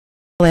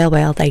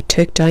Well, they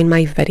took down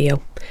my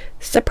video.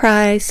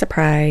 Surprise,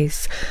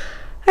 surprise.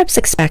 I was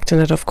expecting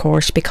it, of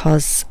course,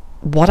 because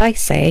what I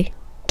say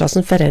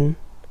doesn't fit in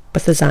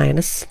with the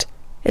Zionist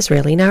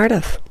Israeli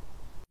narrative.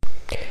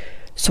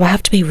 So I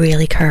have to be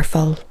really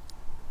careful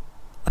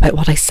about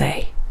what I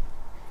say.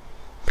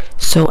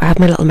 So I have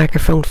my little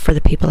microphone for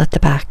the people at the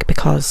back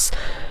because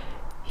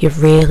you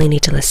really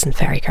need to listen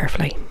very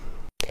carefully.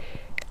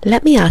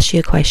 Let me ask you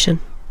a question.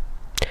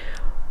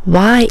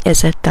 Why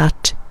is it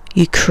that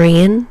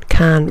Ukraine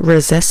can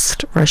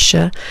resist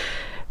Russia,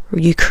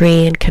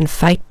 Ukraine can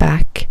fight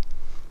back,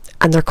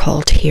 and they're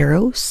called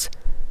heroes?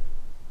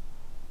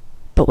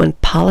 But when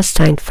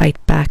Palestine fight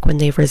back, when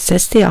they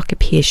resist the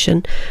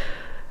occupation,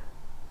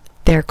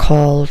 they're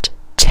called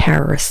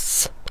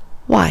terrorists.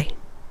 Why?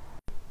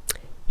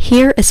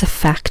 Here is a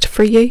fact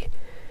for you.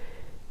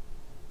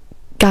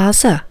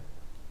 Gaza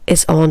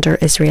is under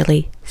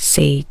Israeli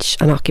siege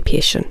and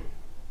occupation.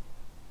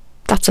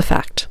 That's a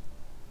fact.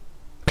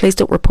 Please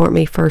don't report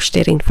me for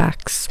stating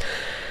facts.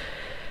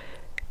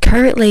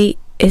 Currently,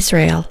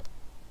 Israel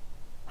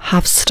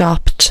have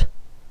stopped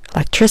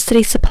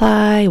electricity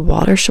supply,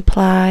 water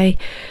supply.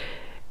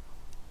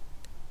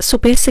 So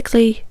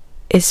basically,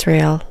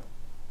 Israel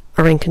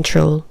are in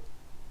control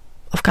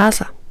of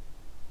Gaza.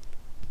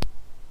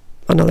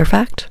 Another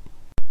fact.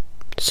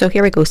 So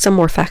here we go, some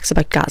more facts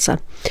about Gaza.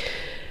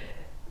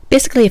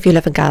 Basically, if you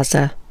live in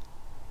Gaza,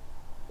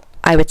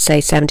 I would say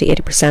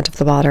 70-80% of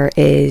the water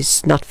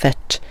is not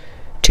fit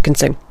to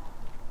consume.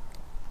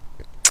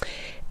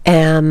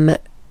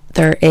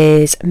 There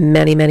is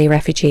many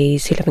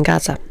refugees who live in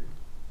Gaza.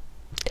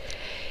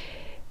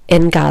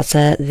 In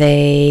Gaza,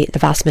 the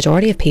vast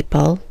majority of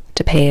people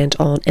depend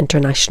on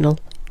international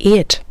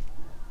aid.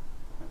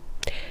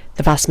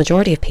 The vast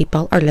majority of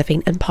people are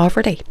living in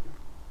poverty.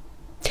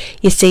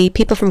 You see,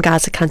 people from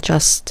Gaza can't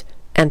just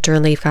enter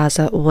and leave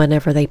Gaza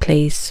whenever they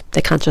please.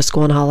 They can't just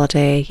go on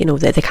holiday, you know,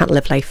 they can't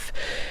live life.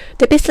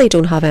 They basically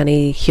don't have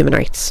any human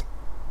rights.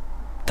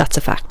 That's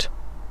a fact.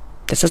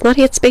 This is not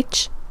hate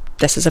speech.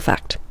 This is a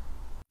fact.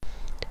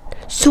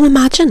 So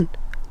imagine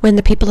when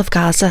the people of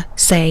Gaza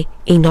say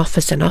enough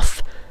is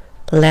enough.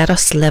 Let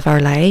us live our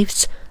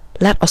lives.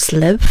 Let us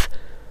live.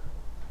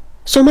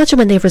 So imagine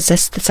when they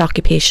resist this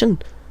occupation.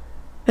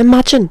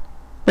 Imagine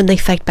when they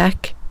fight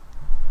back.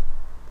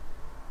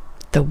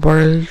 The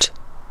world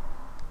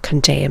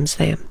condemns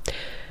them.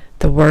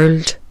 The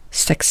world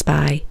sticks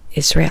by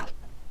Israel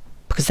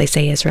because they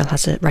say Israel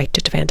has a right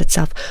to defend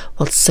itself.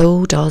 Well,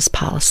 so does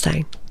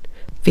Palestine.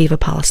 Viva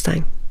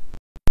Palestine.